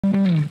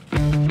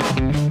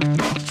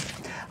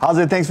How's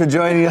it? Thanks for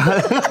joining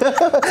us.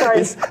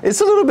 Sorry.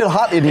 It's a little bit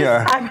hot in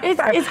here.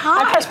 It's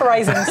hot. I'm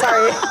perspiring.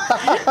 Sorry.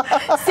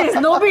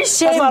 Sis, nobody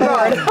shame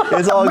her.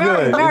 It's all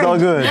good. It's all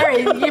good.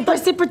 Mary, your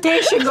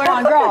precipitation going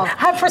on, girl. I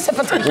have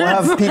precipitation. We'll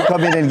have Pete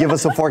come in and give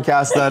us a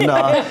forecast on the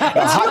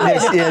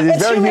hotness. Yeah,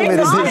 it's very humid in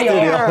this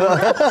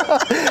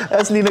studio.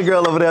 That's Lena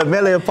Girl over there,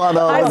 Mele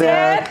Pana over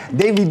there,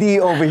 Davey D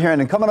over here.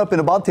 And then coming up in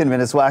about 10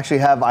 minutes, we'll actually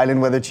have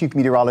Island Weather Chief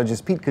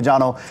Meteorologist Pete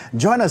Cajano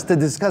join us to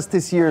discuss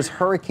this year's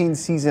hurricane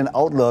season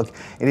outlook.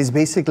 It is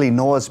basically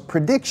NOAA's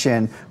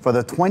prediction for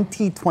the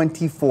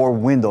 2024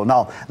 window.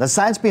 Now, the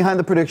science behind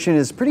the prediction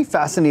is pretty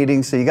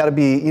fascinating, so you got to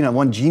be,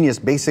 one genius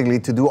basically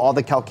to do all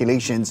the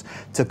calculations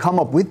to come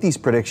up with these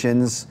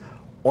predictions,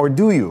 or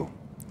do you?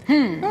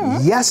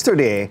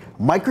 Yesterday,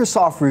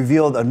 Microsoft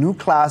revealed a new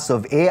class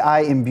of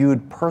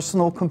AI-imbued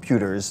personal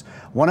computers.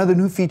 One of the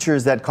new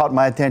features that caught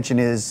my attention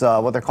is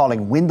what they're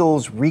calling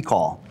Windows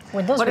Recall.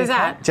 What is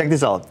that? Check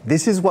this out.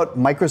 This is what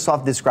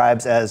Microsoft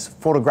describes as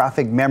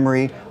photographic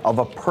memory of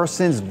a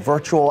person's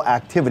virtual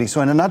activity.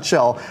 So in a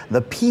nutshell,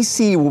 the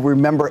PC will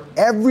remember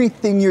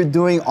everything you're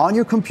doing on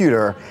your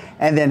computer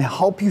and then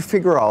help you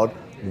figure out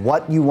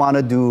what you want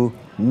to do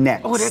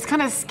next. Oh, that's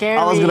kind of scary.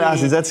 I was going to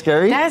ask, is that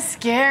scary? That's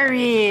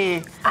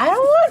scary. I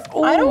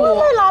don't want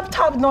my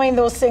laptop knowing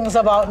those things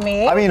about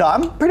me. I mean,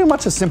 I'm pretty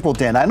much a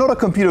simpleton. I know the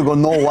computer will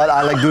know what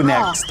I do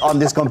next on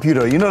this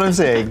computer. You know what I'm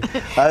saying?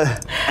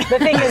 The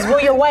thing is,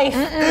 will your wife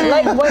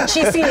like what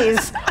she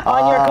sees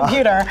on your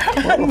computer?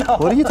 No.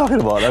 What are you talking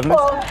about? I'm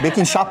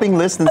making shopping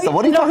lists and stuff.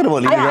 What are you talking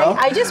about, Lena Girl?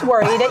 I just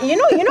worry that you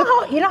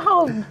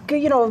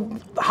know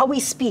how we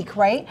speak,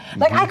 right?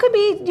 Like I could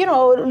be,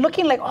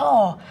 looking like,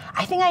 oh,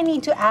 I think I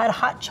need to add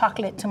hot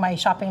chocolate to my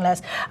shopping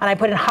list, and I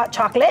put in hot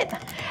chocolate,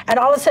 and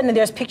all of a sudden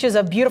there's pictures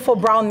of beautiful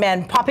brown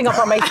men popping up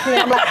on my screen.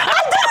 I'm like,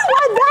 I didn't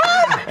want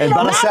that. And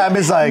Brother Sam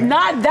is like,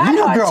 not that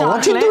Lena hot Girl, chocolate.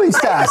 what you doing,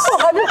 Stas?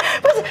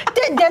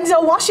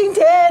 Denzel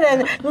Washington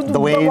and The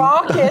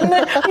Rock, and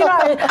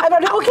I'm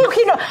like,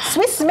 okay, no,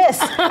 Swiss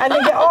Miss, and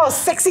then get all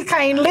sexy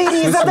kind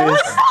ladies. And like,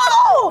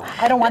 no,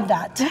 I don't want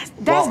that.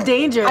 That's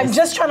dangerous. I'm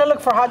just trying to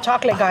look for hot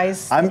chocolate,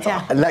 guys.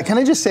 Can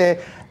I just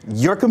say,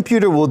 your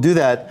computer will do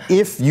that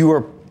if you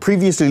were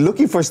previously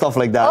looking for stuff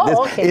like that.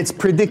 Oh, okay. It's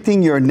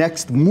predicting your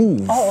next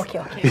move. Oh,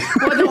 okay.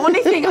 Well, the only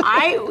thing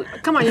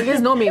come on, you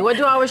guys know me. What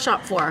do I always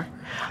shop for?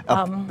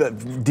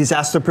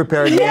 Disaster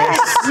preparedness.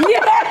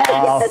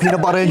 Yes.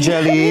 Peanut butter and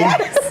jelly.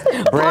 Yes.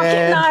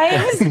 Bread.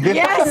 Knives.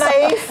 Yes.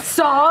 Knife.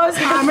 Saws,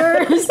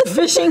 hammers,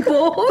 fishing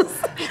poles,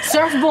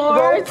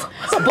 surfboards,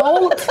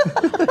 boat.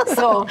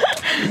 So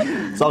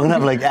I'm gonna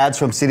have like ads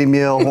from City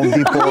Mill, Home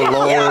Depot,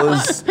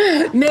 Lowe's.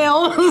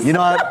 Nails. You know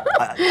what?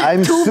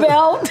 I'm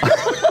belt.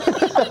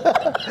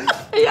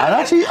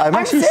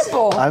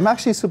 I'm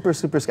actually super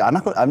scared. I'm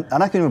not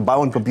gonna even buy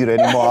one computer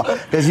anymore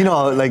because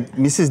like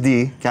Mrs.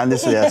 D,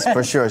 Candice, yes,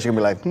 for sure, she's gonna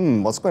be like,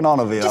 what's going on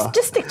over here?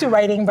 Just stick to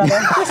writing, brother.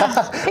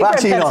 Well,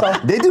 actually,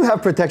 they do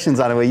have protections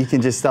on it where you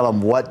can just tell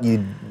them what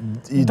you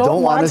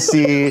don't want to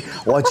see,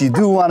 what you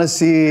do want to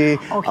see.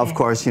 Okay. Of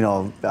course,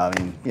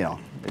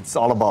 it's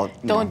all about.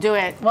 Don't do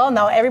it. Well,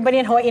 now everybody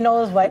in Hawaii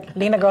knows what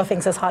Lena Girl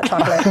thinks is hot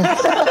chocolate.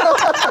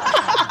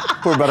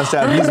 Poor Brother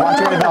Sam. He's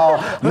watching it now.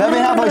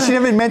 She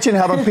didn't even mention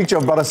have a picture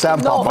of Brother Sam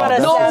pop up.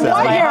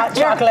 Hot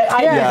chocolate.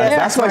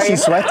 That's why she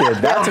sweated.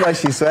 That's why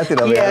she sweated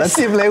over there. Let's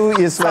see if Lewu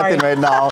is sweating right now.